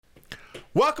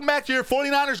Welcome back to your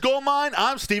 49ers GoldMine.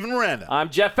 I'm Steven Miranda. I'm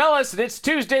Jeff Ellis, and it's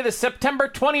Tuesday, the September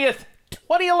 20th,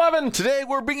 2011. Today,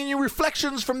 we're bringing you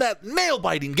reflections from that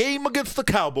nail-biting game against the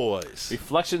Cowboys.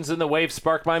 Reflections in the wave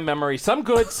spark my memory. Some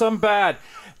good, some bad.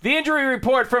 The injury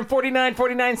report from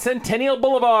 4949 Centennial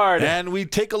Boulevard. And we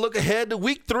take a look ahead to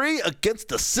Week 3 against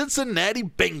the Cincinnati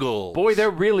Bengals. Boy, they're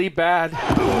really bad.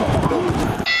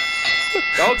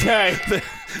 Okay.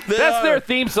 That's their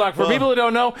theme song. For people who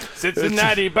don't know,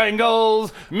 Cincinnati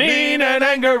Bengals, mean and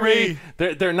angry.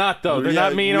 They're not, though. They're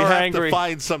not mean or angry. We have to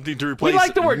find something to replace we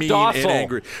like the word mean docile. and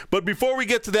angry. But before we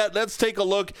get to that, let's take a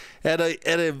look at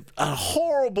a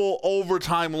horrible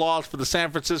overtime loss for the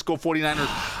San Francisco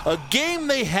 49ers. A game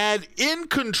they had in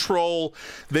control.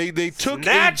 They took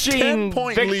Snatching a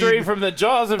 10-point victory lead from the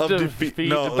jaws of defeat.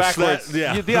 No, backwards.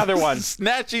 The other one.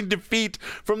 Snatching defeat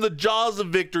from the jaws of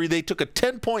victory. They took a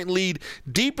 10-point lead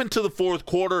deep into the fourth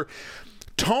quarter.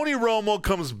 Tony Romo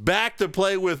comes back to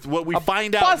play with what we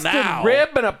find out now. Busted rib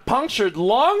and a punctured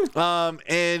lung.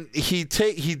 And he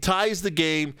ties the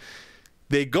game.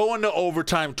 They go into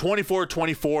overtime,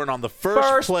 24-24, and on the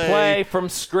first play from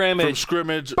scrimmage,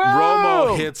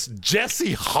 Romo hits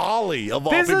Jesse Holley of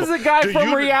all people. This is a guy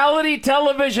from reality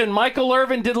television. Michael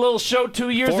Irvin did a little show 2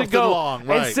 years ago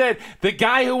and said, the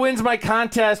guy who wins my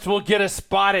contest will get a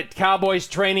spot at Cowboys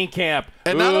training camp.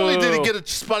 And not only did he get a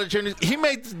spot at training, he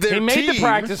made the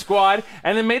practice squad,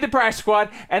 and then made the practice squad,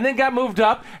 and then got moved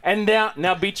up, and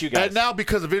now beat you guys. And now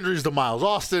because of injuries to Miles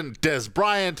Austin, Des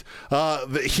Bryant,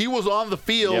 he was on the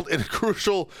field in a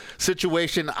crucial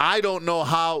situation. I don't know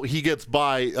how he gets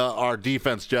by our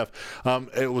defense, Jeff.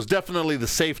 It was definitely the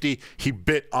safety. He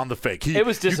bit on the fake. It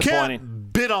was disappointing. You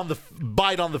can't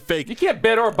bite on the fake. You can't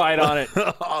bit or bite on it.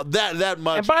 that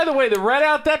much. And by the way, the red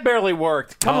out, that barely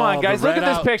worked. Come on, guys. Look at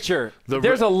this picture.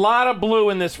 There's a lot of blue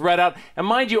in this red out. And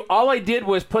mind you, all I did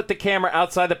was put the camera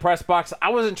outside the press box. I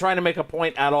wasn't trying to make a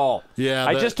point at all. Yeah,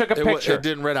 I just took a picture. It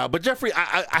didn't red out. But, Jeffrey,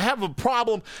 I have a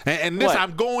problem. And this,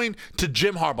 I'm going to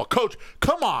Jim Harbaugh. Coach,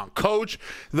 come on, Coach.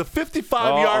 The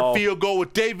 55-yard field goal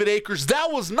with David Akers,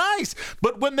 that was nice.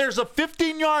 But when there's a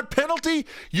 15-yard penalty,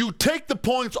 you take the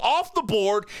points off the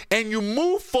board and you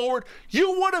move forward.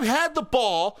 You would have had the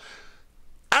ball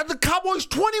at the Cowboys'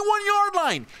 21-yard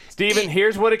line. Steven,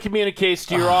 here's what it communicates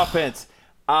to your offense.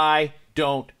 I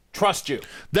don't trust you.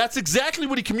 That's exactly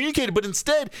what he communicated. But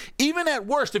instead, even at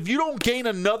worst, if you don't gain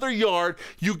another yard,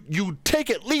 you take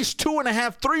at least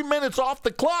 2.5, 3 minutes off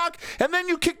the clock, and then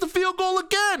you kick the field goal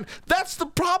again. That's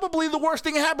probably the worst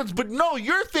thing that happens. But no,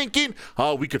 you're thinking,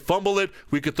 oh, we could fumble it.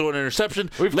 We could throw an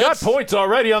interception. We've got points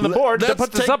already on the board to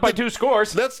put this up by 2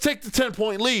 scores. Let's take the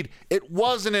 10-point lead. It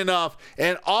wasn't enough.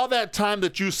 And all that time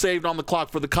that you saved on the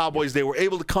clock for the Cowboys, they were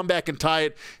able to come back and tie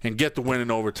it and get the win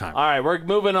in overtime. All right, we're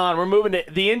moving on. We're moving to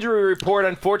the injury report,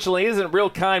 unfortunately, isn't real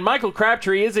kind. Michael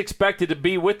Crabtree is expected to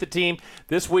be with the team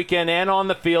this weekend and on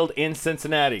the field in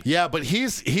Cincinnati. Yeah, but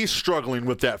he's struggling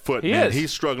with that foot, man.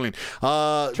 He's struggling. Trent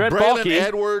Braylon Baalke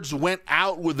Edwards went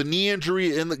out with a knee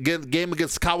injury in the game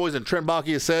against the Cowboys, and Trent Baalke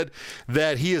has said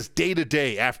that he is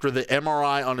day-to-day after the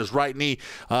MRI on his right knee.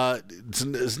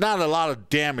 It's not a lot of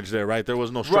damage there, right? There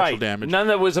was no structural damage. None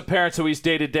that was apparent, so he's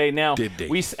day-to-day now.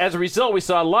 As a result, we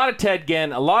saw a lot of Ted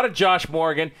Ginn, a lot of Josh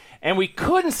Morgan, and we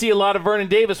couldn't see a lot of Vernon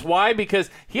Davis. Why? Because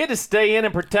he had to stay in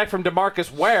and protect from DeMarcus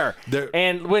Ware.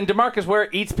 And when DeMarcus Ware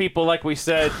eats people, like we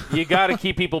said, you got to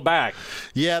keep people back.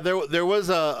 Yeah, there was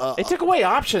It took away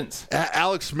options.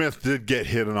 Alex Smith did get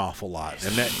hit an awful lot,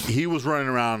 and he was running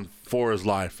around for his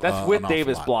life. That's with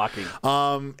Davis blocking.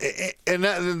 And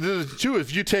the two,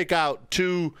 if you take out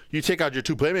your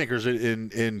two playmakers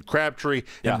in Crabtree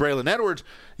and Braylon Edwards,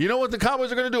 you know what the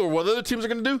Cowboys are going to do, or what other teams are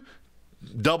going to do?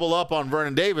 Double up on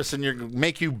Vernon Davis and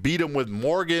make you beat him with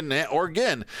Morgan or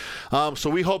Ginn.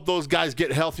 So we hope those guys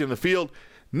get healthy in the field.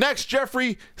 Next,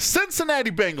 Jeffrey,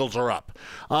 Cincinnati Bengals are up.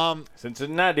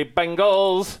 Cincinnati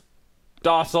Bengals,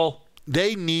 docile.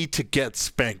 They need to get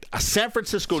spanked. San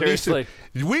Francisco Seriously.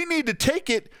 we need to take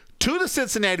it to the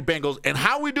Cincinnati Bengals. And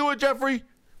how we do it, Jeffrey?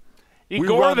 You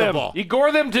gore them. You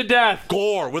gore them to death.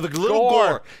 Gore with a little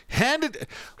gore.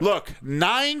 Look,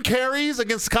 9 carries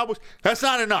against the Cowboys. That's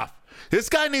not enough. This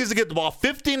guy needs to get the ball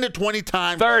 15 to 20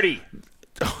 times. 30.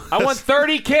 I want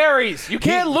 30 carries. You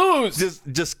can't lose.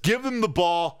 Just give him the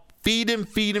ball Feed him.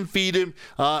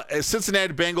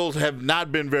 Cincinnati Bengals have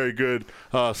not been very good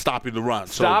stopping the run.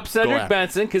 Stop Cedric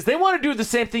Benson, because they want to do the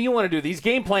same thing you want to do. These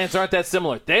game plans aren't that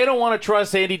similar. They don't want to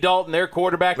trust Andy Dalton, their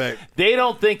quarterback. Right. They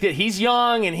don't think that he's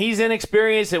young and he's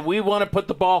inexperienced and we want to put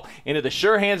the ball into the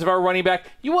sure hands of our running back.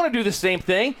 You want to do the same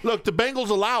thing. Look, the Bengals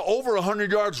allow over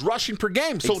 100 yards rushing per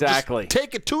game. So exactly. Just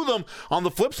take it to them. On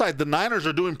the flip side, the Niners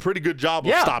are doing a pretty good job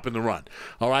of stopping the run.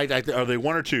 All right? Are they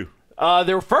 1 or 2?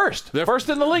 They're first. They're first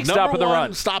in the league stopping the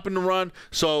run. Stopping the run.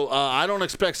 So I don't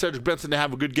expect Cedric Benson to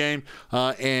have a good game.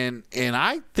 And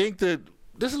I think that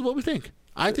this is what we think.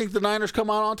 I think the Niners come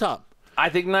out on top. I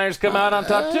think the Niners come out on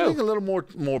top, too. I think a little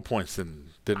more points than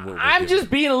what we're I'm giving. just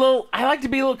being a little – I like to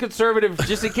be a little conservative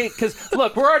just in case – because,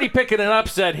 look, we're already picking an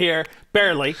upset here,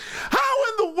 barely. How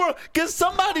in the world – can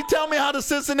somebody tell me how the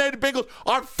Cincinnati Bengals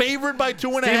are favored by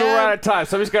 2.5? Steven, we're out of time.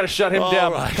 Somebody's got to shut him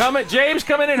down. Right. James,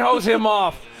 come in and hose him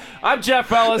off. I'm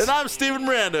Jeff Ellis. And I'm Steven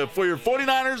Miranda for your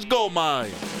 49ers Gold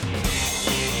Mine.